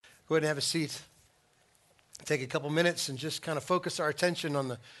Go ahead and have a seat. Take a couple minutes and just kind of focus our attention on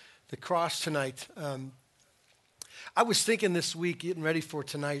the cross tonight. I was thinking this week, getting ready for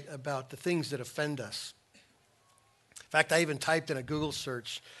tonight, about the things that offend us. In fact, I even typed in a Google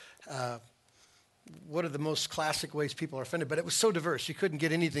search, what are the most classic ways people are offended? But it was so diverse, you couldn't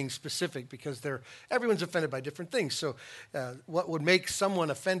get anything specific because everyone's offended by different things. So what would make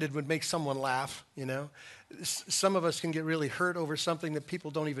someone offended would make someone laugh, you know. Some of us can get really hurt over something that people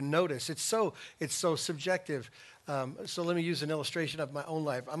don't even notice. It's so subjective. So let me use an illustration of my own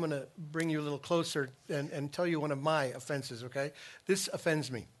life. I'm going to bring you a little closer and tell you one of my offenses, okay? This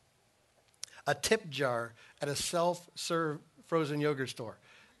offends me. A tip jar at a self-serve frozen yogurt store.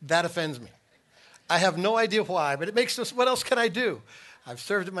 That offends me. I have no idea why, but it makes us, what else can I do? I've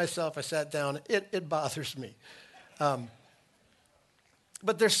served it myself. I sat down. It bothers me.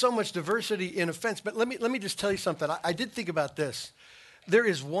 But there's so much diversity in offense. But let me just tell you something. I did think about this. There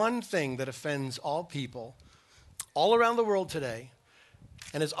is one thing that offends all people all around the world today,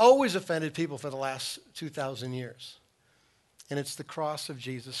 and has always offended people for the last 2,000 years. And it's the cross of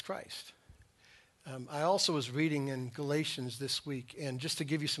Jesus Christ. I also was reading in Galatians this week, and just to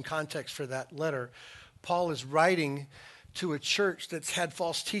give you some context for that letter, Paul is writing to a church that's had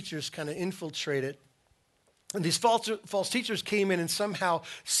false teachers kind of infiltrate it. And these false teachers came in and somehow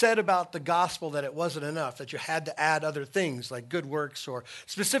said about the gospel that it wasn't enough, that you had to add other things like good works, or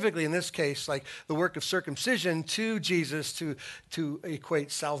specifically in this case, like the work of circumcision to Jesus to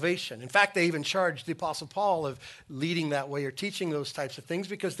equate salvation. In fact, they even charged the Apostle Paul of leading that way or teaching those types of things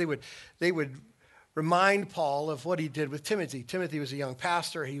because they would remind Paul of what he did with Timothy. Timothy was a young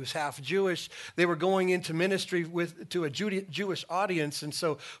pastor. He was half Jewish. They were going into ministry to a Jewish audience. And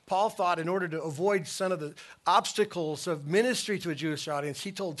so Paul thought in order to avoid some of the obstacles of ministry to a Jewish audience,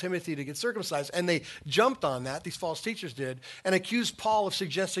 he told Timothy to get circumcised. And they jumped on that, these false teachers did, and accused Paul of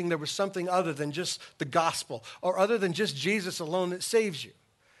suggesting there was something other than just the gospel or other than just Jesus alone that saves you.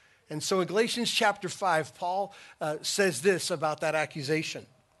 And so in Galatians chapter 5, Paul says this about that accusation.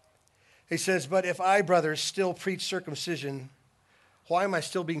 He says, but if I, brothers, still preach circumcision, why am I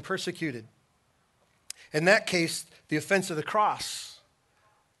still being persecuted? In that case, the offense of the cross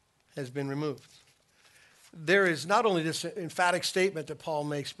has been removed. There is not only this emphatic statement that Paul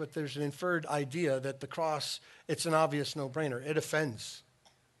makes, but there's an inferred idea that the cross, it's an obvious no-brainer. It offends.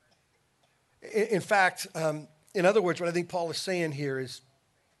 In fact, in other words, what I think Paul is saying here is,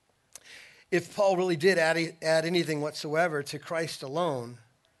 if Paul really did add anything whatsoever to Christ alone,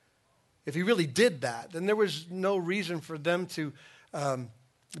 if he really did that, then there was no reason for them to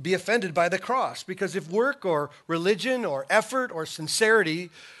be offended by the cross. Because if work or religion or effort or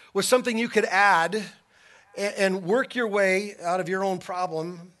sincerity was something you could add and work your way out of your own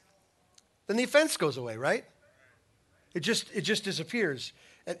problem, then the offense goes away, right? It just disappears.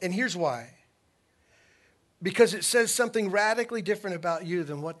 And here's why. Because it says something radically different about you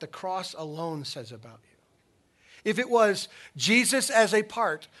than what the cross alone says about you. If it was Jesus as a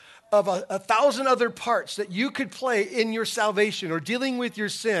part of a thousand other parts that you could play in your salvation or dealing with your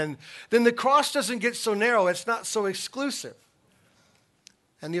sin, then the cross doesn't get so narrow, it's not so exclusive.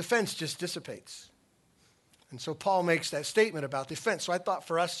 And the offense just dissipates. And so Paul makes that statement about the offense. So I thought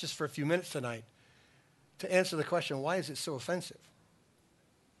for us, just for a few minutes tonight, to answer the question, why is it so offensive?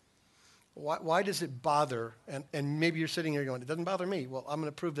 Why does it bother? And maybe you're sitting here going, it doesn't bother me. Well, I'm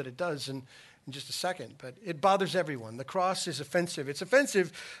going to prove that it does in just a second. But it bothers everyone. The cross is offensive. It's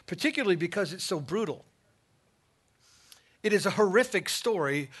offensive particularly because it's so brutal. It is a horrific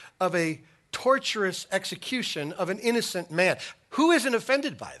story of a torturous execution of an innocent man. Who isn't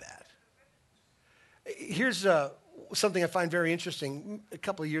offended by that? Here's something I find very interesting. A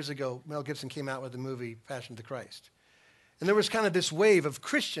couple of years ago, Mel Gibson came out with the movie Passion of the Christ. And there was kind of this wave of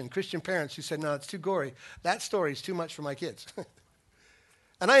Christian parents who said, no, it's too gory. That story is too much for my kids.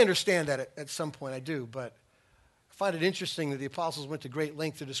 And I understand that at some point, I do, but I find it interesting that the apostles went to great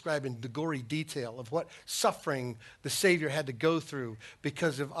length to describe in the gory detail of what suffering the Savior had to go through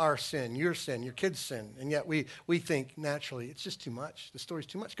because of our sin, your kids' sin. And yet we think naturally it's just too much. The story's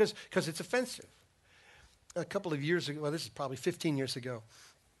too much because it's offensive. A couple of years ago, well, this is probably 15 years ago,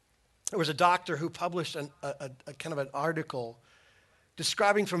 there was a doctor who published a kind of an article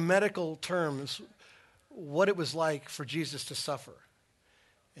describing from medical terms what it was like for Jesus to suffer.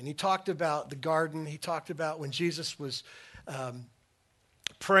 And he talked about the garden. He talked about when Jesus was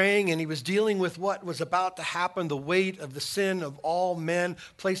praying and he was dealing with what was about to happen, the weight of the sin of all men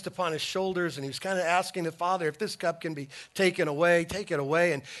placed upon his shoulders. And he was kind of asking the Father, if this cup can be taken away, take it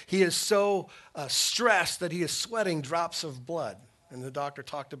away. And he is so stressed that he is sweating drops of blood. And the doctor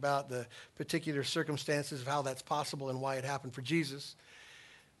talked about the particular circumstances of how that's possible and why it happened for Jesus.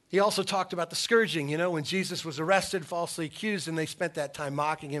 He also talked about the scourging, when Jesus was arrested, falsely accused, and they spent that time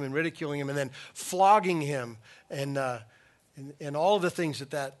mocking him and ridiculing him and then flogging him and all of the things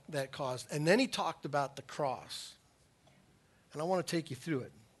that caused. And then he talked about the cross. And I want to take you through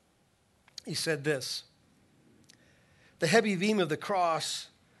it. He said this: the heavy beam of the cross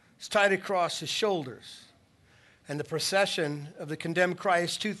is tied across his shoulders, and the procession of the condemned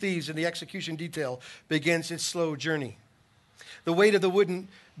Christ, two thieves in the execution detail, begins its slow journey. The weight of the wooden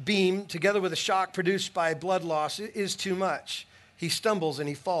beam, together with the shock produced by blood loss, is too much. He stumbles and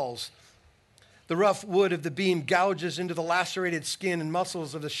he falls. The rough wood of the beam gouges into the lacerated skin and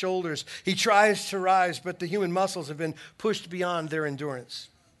muscles of the shoulders. He tries to rise, but the human muscles have been pushed beyond their endurance.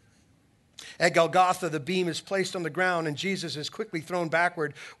 At Golgotha, the beam is placed on the ground, and Jesus is quickly thrown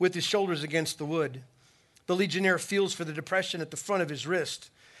backward with his shoulders against the wood. The legionnaire feels for the depression at the front of his wrist.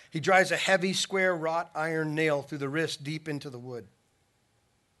 He drives a heavy, square, wrought iron nail through the wrist deep into the wood.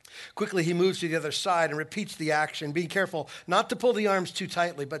 Quickly, he moves to the other side and repeats the action, being careful not to pull the arms too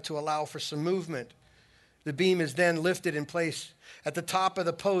tightly, but to allow for some movement. The beam is then lifted in place at the top of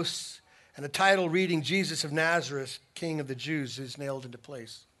the posts, and a title reading Jesus of Nazareth, King of the Jews, is nailed into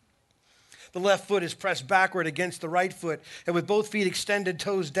place. The left foot is pressed backward against the right foot, and with both feet extended,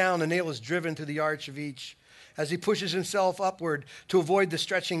 toes down, the nail is driven through the arch of each. As he pushes himself upward to avoid the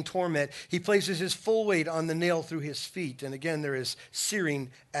stretching torment, he places his full weight on the nail through his feet. And again, there is searing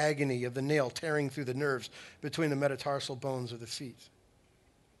agony of the nail tearing through the nerves between the metatarsal bones of the feet.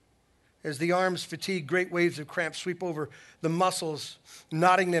 As the arms fatigue, great waves of cramp sweep over the muscles,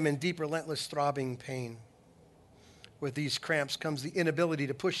 knotting them in deep, relentless, throbbing pain. With these cramps comes the inability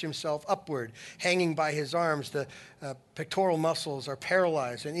to push himself upward, hanging by his arms. The pectoral muscles are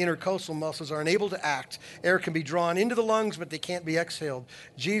paralyzed, and intercostal muscles are unable to act. Air can be drawn into the lungs, but they can't be exhaled.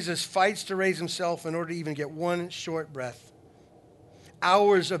 Jesus fights to raise himself in order to even get one short breath.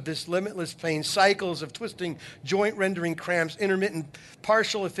 Hours of this limitless pain, cycles of twisting, joint-rendering cramps, intermittent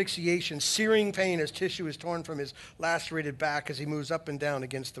partial asphyxiation, searing pain as tissue is torn from his lacerated back as he moves up and down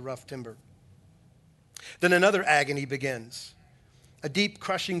against the rough timber. Then another agony begins. A deep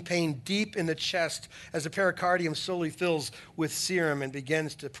crushing pain deep in the chest as the pericardium slowly fills with serum and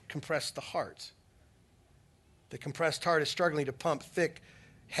begins to compress the heart. The compressed heart is struggling to pump thick,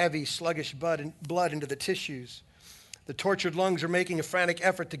 heavy, sluggish blood into the tissues. The tortured lungs are making a frantic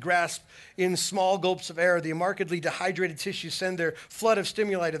effort to grasp in small gulps of air. The markedly dehydrated tissues send their flood of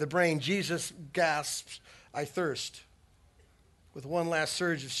stimuli to the brain. Jesus gasps, "I thirst." With one last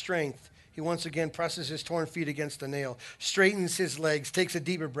surge of strength, he once again presses his torn feet against the nail, straightens his legs, takes a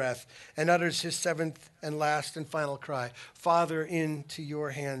deeper breath, and utters his seventh and last and final cry: "Father, into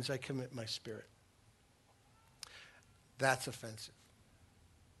your hands I commit my spirit." That's offensive.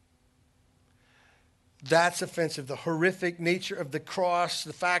 That's offensive. The horrific nature of the cross,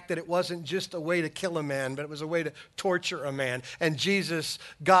 the fact that it wasn't just a way to kill a man, but it was a way to torture a man. And Jesus,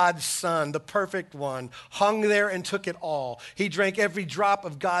 God's Son, the perfect one, hung there and took it all. He drank every drop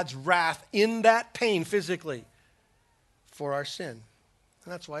of God's wrath in that pain physically for our sin.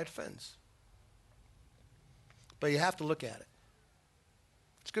 And that's why it offends. But you have to look at it.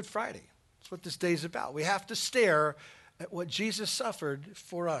 It's Good Friday. That's what this day is about. We have to stare at what Jesus suffered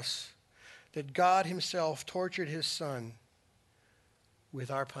for us. That God himself tortured his Son with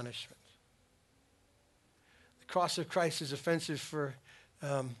our punishment. The cross of Christ is offensive for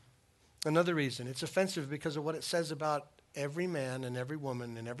another reason. It's offensive because of what it says about every man and every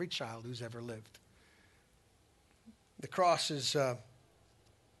woman and every child who's ever lived. The cross is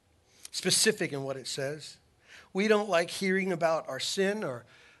specific in what it says. We don't like hearing about our sin or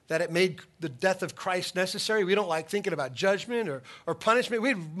that it made the death of Christ necessary. We don't like thinking about judgment or punishment.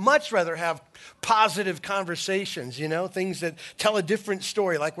 We'd much rather have positive conversations, things that tell a different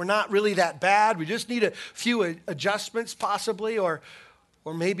story, like we're not really that bad. We just need a few adjustments possibly, or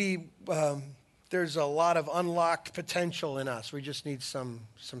maybe there's a lot of unlocked potential in us. We just need some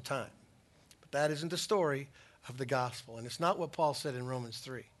time. But that isn't the story of the gospel, and it's not what Paul said in Romans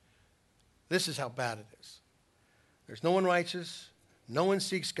 3. This is how bad it is. There's no one righteous. No one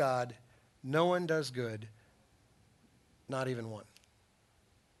seeks God. No one does good. Not even one.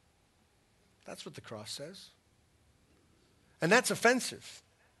 That's what the cross says. And that's offensive.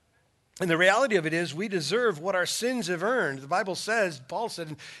 And the reality of it is we deserve what our sins have earned. The Bible says, Paul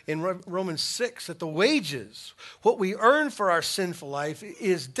said in Romans 6, that the wages, what we earn for our sinful life,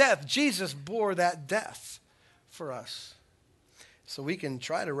 is death. Jesus bore that death for us. So we can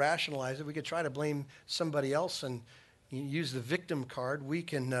try to rationalize it. We can try to blame somebody else and use the victim card. We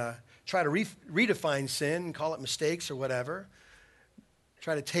can try to redefine sin and call it mistakes or whatever.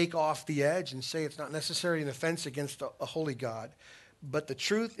 Try to take off the edge and say it's not necessarily an offense against a holy God. but the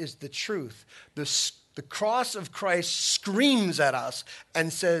truth is the truth. The cross of Christ screams at us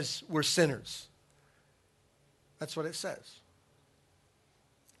and says we're sinners. That's what it says.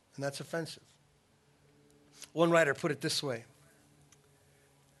 And that's offensive. One writer put it this way: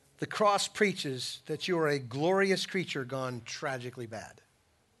 the cross preaches that you are a glorious creature gone tragically bad.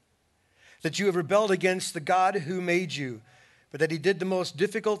 That you have rebelled against the God who made you, but that he did the most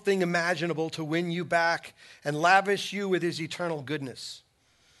difficult thing imaginable to win you back and lavish you with his eternal goodness.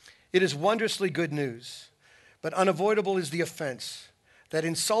 It is wondrously good news, but unavoidable is the offense, that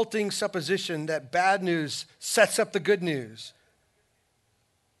insulting supposition that bad news sets up the good news.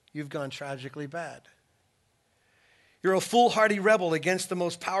 You've gone tragically bad. You're a foolhardy rebel against the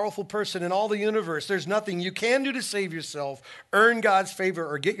most powerful person in all the universe. There's nothing you can do to save yourself, earn God's favor,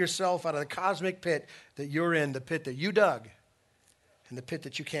 or get yourself out of the cosmic pit that you're in, the pit that you dug, and the pit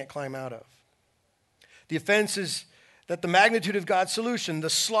that you can't climb out of. The offense is that the magnitude of God's solution, the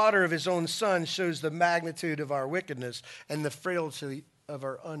slaughter of his own son, shows the magnitude of our wickedness and the frailty of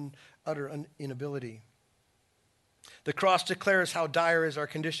our utter inability. The cross declares how dire is our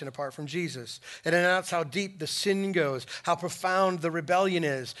condition apart from Jesus. It announces how deep the sin goes, how profound the rebellion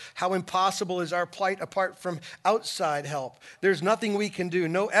is, how impossible is our plight apart from outside help. There's nothing we can do,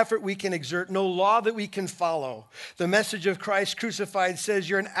 no effort we can exert, no law that we can follow. The message of Christ crucified says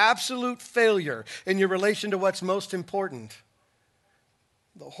you're an absolute failure in your relation to what's most important.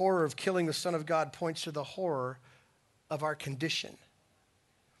 The horror of killing the Son of God points to the horror of our condition.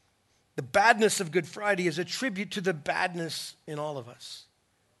 The badness of Good Friday is a tribute to the badness in all of us.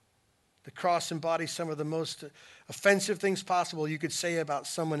 The cross embodies some of the most offensive things possible you could say about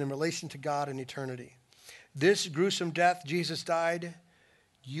someone in relation to God and eternity. This gruesome death Jesus died,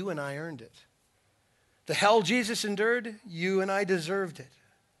 you and I earned it. The hell Jesus endured, you and I deserved it.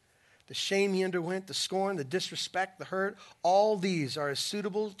 The shame he underwent, the scorn, the disrespect, the hurt, all these are as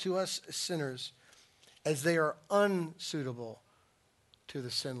suitable to us sinners as they are unsuitable to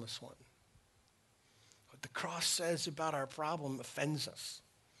the sinless one. What the cross says about our problem offends us.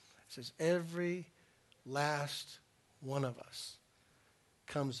 It says every last one of us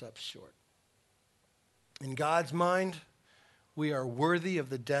comes up short. In God's mind, we are worthy of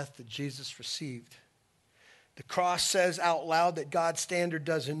the death that Jesus received. The cross says out loud that God's standard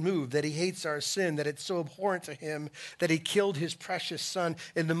doesn't move, that he hates our sin, that it's so abhorrent to him that he killed his precious son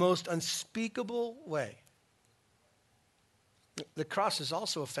in the most unspeakable way. The cross is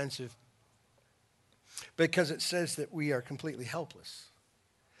also offensive because it says that we are completely helpless.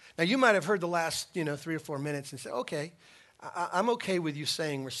 Now, you might have heard the last, 3 or 4 minutes and say, okay, I'm okay with you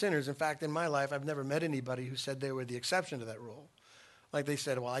saying we're sinners. In fact, in my life, I've never met anybody who said they were the exception to that rule. Like they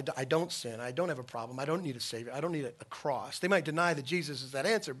said, well, I don't sin. I don't have a problem. I don't need a savior. I don't need a cross. They might deny that Jesus is that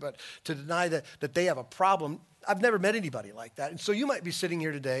answer, but to deny that they have a problem, I've never met anybody like that. And so you might be sitting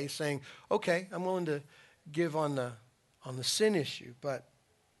here today saying, okay, I'm willing to give on the sin issue, but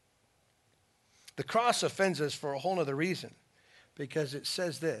the cross offends us for a whole other reason, because it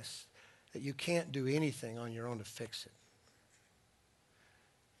says this, that you can't do anything on your own to fix it.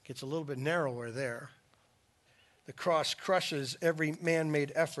 It gets a little bit narrower there. The cross crushes every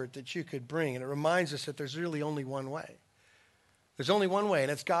man-made effort that you could bring, and it reminds us that there's really only one way. There's only one way,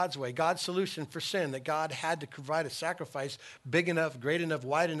 and it's God's way, God's solution for sin, that God had to provide a sacrifice big enough, great enough,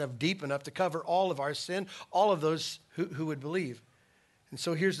 wide enough, deep enough to cover all of our sin, all of those who would believe. And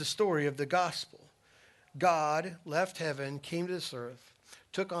so here's the story of the gospel. God left heaven, came to this earth,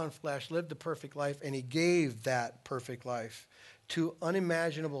 took on flesh, lived the perfect life, and he gave that perfect life to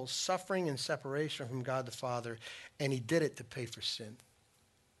unimaginable suffering and separation from God the Father, and he did it to pay for sin.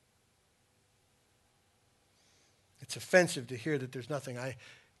 It's offensive to hear that there's nothing I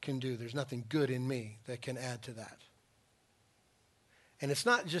can do. There's nothing good in me that can add to that. And it's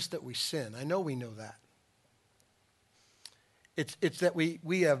not just that we sin. I know we know that. It's that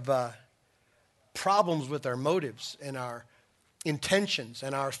we have problems with our motives and our intentions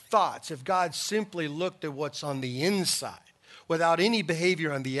and our thoughts. If God simply looked at what's on the inside, without any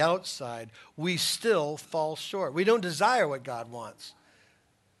behavior on the outside, we still fall short. We don't desire what God wants.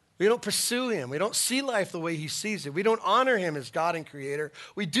 We don't pursue him. We don't see life the way he sees it. We don't honor him as God and creator.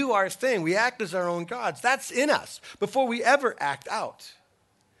 We do our thing. We act as our own gods. That's in us before we ever act out.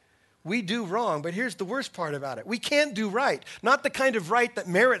 We do wrong, but here's the worst part about it. We can't do right, not the kind of right that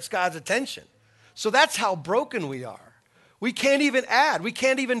merits God's attention. So that's how broken we are. We can't even add. We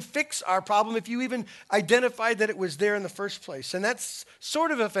can't even fix our problem if you even identified that it was there in the first place. And that's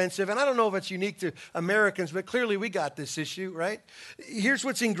sort of offensive. And I don't know if it's unique to Americans, but clearly we got this issue, right? Here's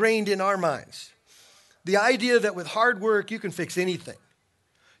what's ingrained in our minds. The idea that with hard work, you can fix anything.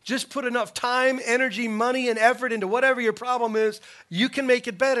 Just put enough time, energy, money, and effort into whatever your problem is, you can make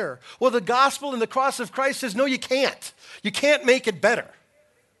it better. Well, the gospel and the cross of Christ says, no, you can't. You can't make it better.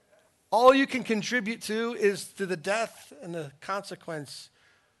 All you can contribute to is to the death and the consequence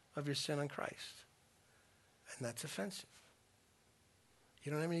of your sin on Christ. And that's offensive.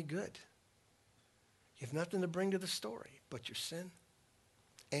 You don't have any good. You have nothing to bring to the story but your sin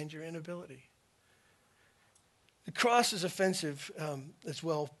and your inability. The cross is offensive as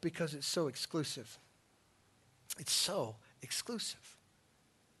well because it's so exclusive. It's so exclusive.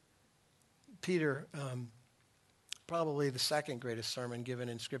 Peter, probably the second greatest sermon given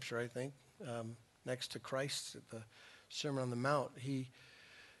in Scripture, I think, next to Christ at the Sermon on the Mount. He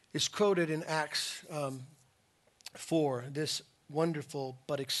is quoted in Acts 4, this wonderful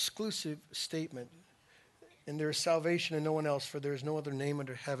but exclusive statement. And there is salvation in no one else, for there is no other name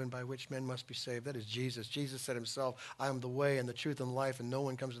under heaven by which men must be saved. That is Jesus. Jesus said himself, I am the way and the truth and life, and no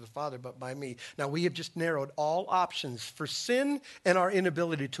one comes to the Father but by me. Now, we have just narrowed all options for sin and our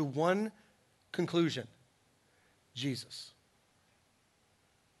inability to one conclusion: Jesus.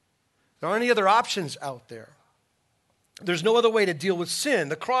 There aren't any other options out there. There's no other way to deal with sin.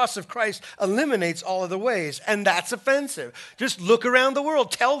 The cross of Christ eliminates all other ways, and that's offensive. Just look around the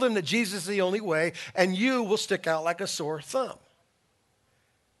world. Tell them that Jesus is the only way, and you will stick out like a sore thumb.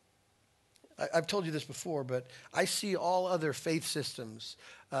 I've told you this before, but I see all other faith systems,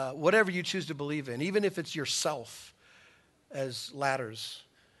 whatever you choose to believe in, even if it's yourself, as ladders.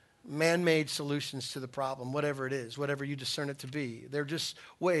 Man-made solutions to the problem, whatever it is, whatever you discern it to be. They're just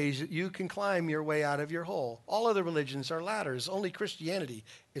ways that you can climb your way out of your hole. All other religions are ladders. Only Christianity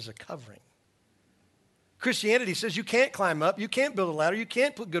is a covering. Christianity says you can't climb up, you can't build a ladder, you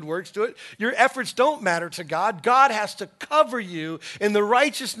can't put good works to it. Your efforts don't matter to God. God has to cover you in the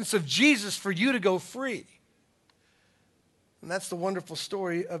righteousness of Jesus for you to go free. And that's the wonderful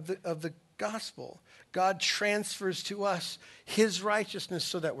story of the gospel. God transfers to us his righteousness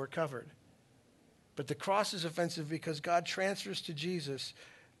so that we're covered. But the cross is offensive because God transfers to Jesus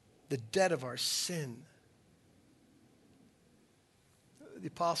the debt of our sin. The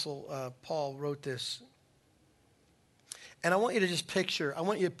Apostle Paul wrote this. And I want you to just picture, I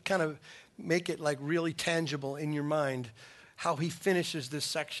want you to kind of make it like really tangible in your mind how he finishes this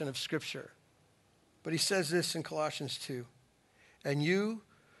section of Scripture. But he says this in Colossians 2. And you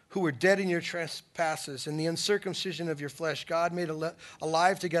who were dead in your trespasses and the uncircumcision of your flesh, God made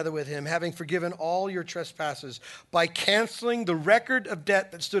alive together with him, having forgiven all your trespasses by canceling the record of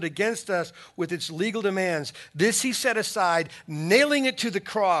debt that stood against us with its legal demands. This he set aside, nailing it to the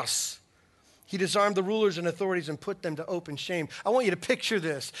cross. He disarmed the rulers and authorities and put them to open shame. I want you to picture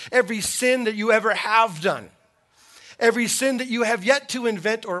this. Every sin that you ever have done, every sin that you have yet to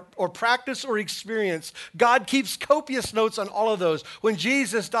invent or practice or experience, God keeps copious notes on all of those. When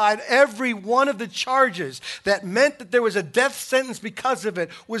Jesus died, every one of the charges that meant that there was a death sentence because of it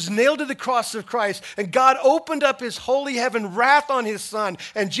was nailed to the cross of Christ. And God opened up his holy heaven wrath on his Son,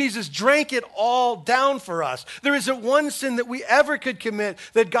 and Jesus drank it all down for us. There isn't one sin that we ever could commit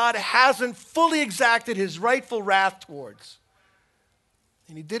that God hasn't fully exacted his rightful wrath towards.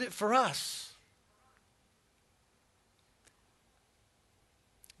 And he did it for us.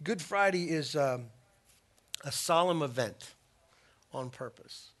 Good Friday is a solemn event on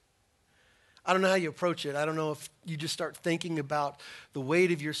purpose. I don't know how you approach it. I don't know if you just start thinking about the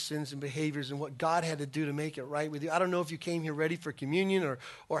weight of your sins and behaviors and what God had to do to make it right with you. I don't know if you came here ready for communion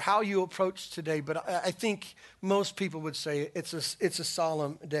or how you approach today, but I think most people would say it's a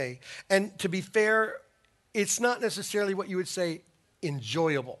solemn day. And to be fair, it's not necessarily what you would say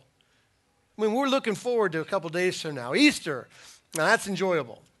enjoyable. I mean, we're looking forward to a couple days from now. Easter, now that's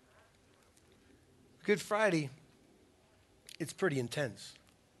enjoyable. Good Friday, it's pretty intense.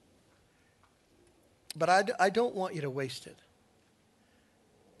 But I don't want you to waste it.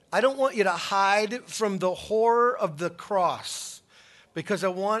 I don't want you to hide from the horror of the cross because I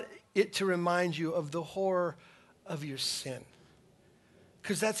want it to remind you of the horror of your sin.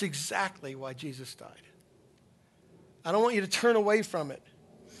 Because that's exactly why Jesus died. I don't want you to turn away from it.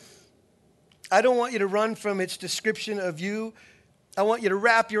 I don't want you to run from its description of you. I want you to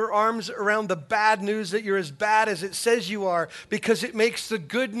wrap your arms around the bad news that you're as bad as it says you are, because it makes the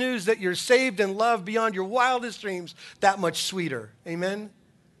good news that you're saved and loved beyond your wildest dreams that much sweeter. Amen?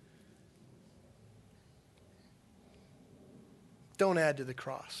 Don't add to the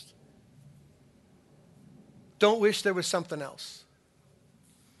cross. Don't wish there was something else.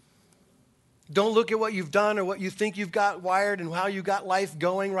 Don't look at what you've done or what you think you've got wired and how you got life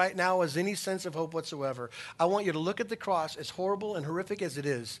going right now as any sense of hope whatsoever. I want you to look at the cross, as horrible and horrific as it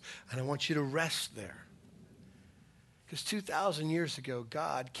is, and I want you to rest there. Because 2,000 years ago,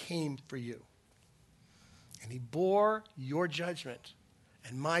 God came for you. And he bore your judgment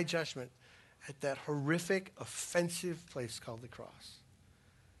and my judgment at that horrific, offensive place called the cross.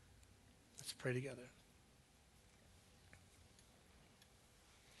 Let's pray together.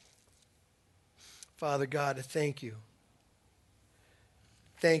 Father God, thank you.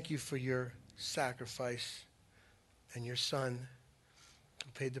 Thank you for your sacrifice and your Son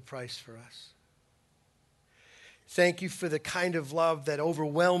who paid the price for us. Thank you for the kind of love that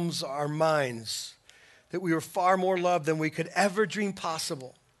overwhelms our minds, that we are far more loved than we could ever dream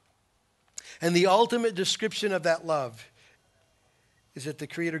possible. And the ultimate description of that love is that the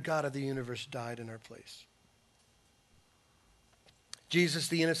Creator God of the universe died in our place. Jesus,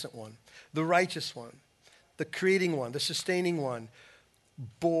 the innocent one, the righteous one, the creating one, the sustaining one,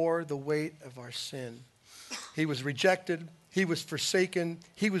 bore the weight of our sin. He was rejected. He was forsaken.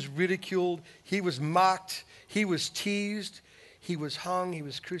 He was ridiculed. He was mocked. He was teased. He was hung. He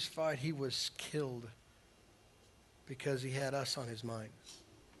was crucified. He was killed because he had us on his mind.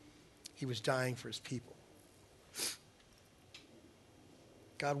 He was dying for his people.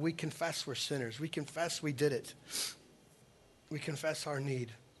 God, we confess we're sinners. We confess we did it. We confess our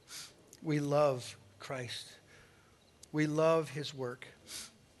need. We love Christ. We love his work.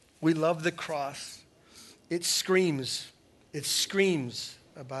 We love the cross. It screams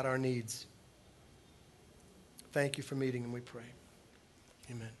about our needs. Thank you for meeting, and we pray.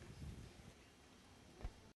 Amen.